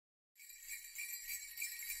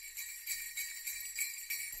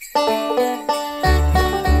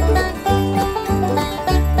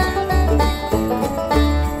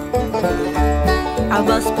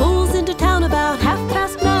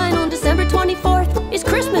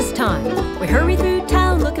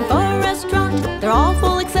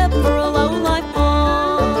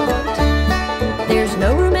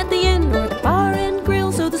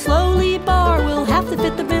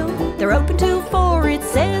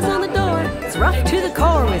is on the door. It's rough to the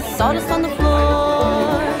core with sawdust on the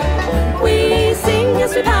floor. We sing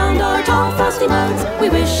as we pound our tall frosty mugs. We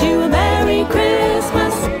wish you a Merry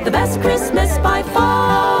Christmas, the best Christmas by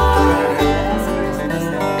far.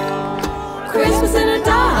 Christmas in a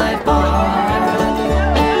dive bar.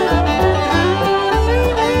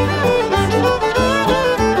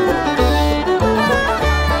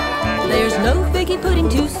 There's no figgy pudding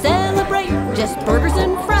to celebrate, just burgers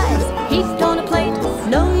and fries heaped on a plate.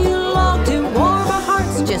 No Yule log to warm our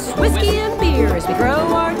hearts, just whiskey and beer as we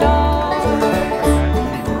throw our darts.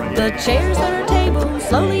 The chairs at our table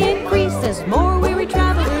slowly increase as more weary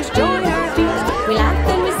travelers join our feast. We laugh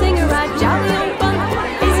and we sing a right jolly old fun.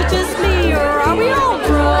 Is it just me or are we all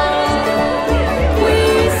drunk? We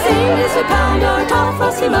sing as we pound our tall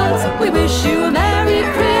frosty mugs. We wish you a Merry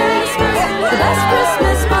Christmas, the best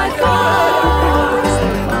Christmas by far.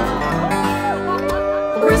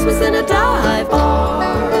 Christmas in a dive bar.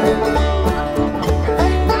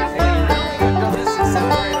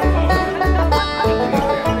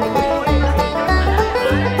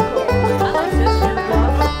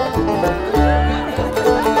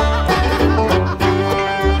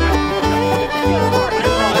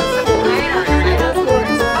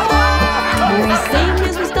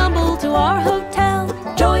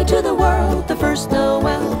 First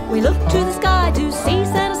Noel, we look to the sky to see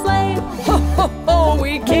Santa's sleigh. Ho, ho, ho,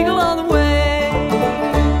 we giggle on the way.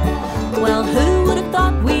 Well, who would have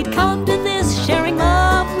thought we'd come to this, sharing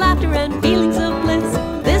love, laughter, and feelings of bliss?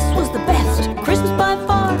 This was the best Christmas by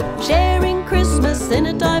far, sharing Christmas in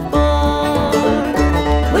a dive bar.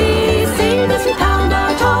 We sing as we pound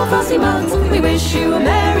our tall frosty mugs. We wish you a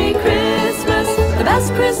Merry Christmas, the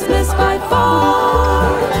best Christmas by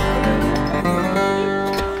far.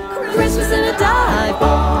 Christmas in a dive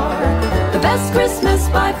bar, the best Christmas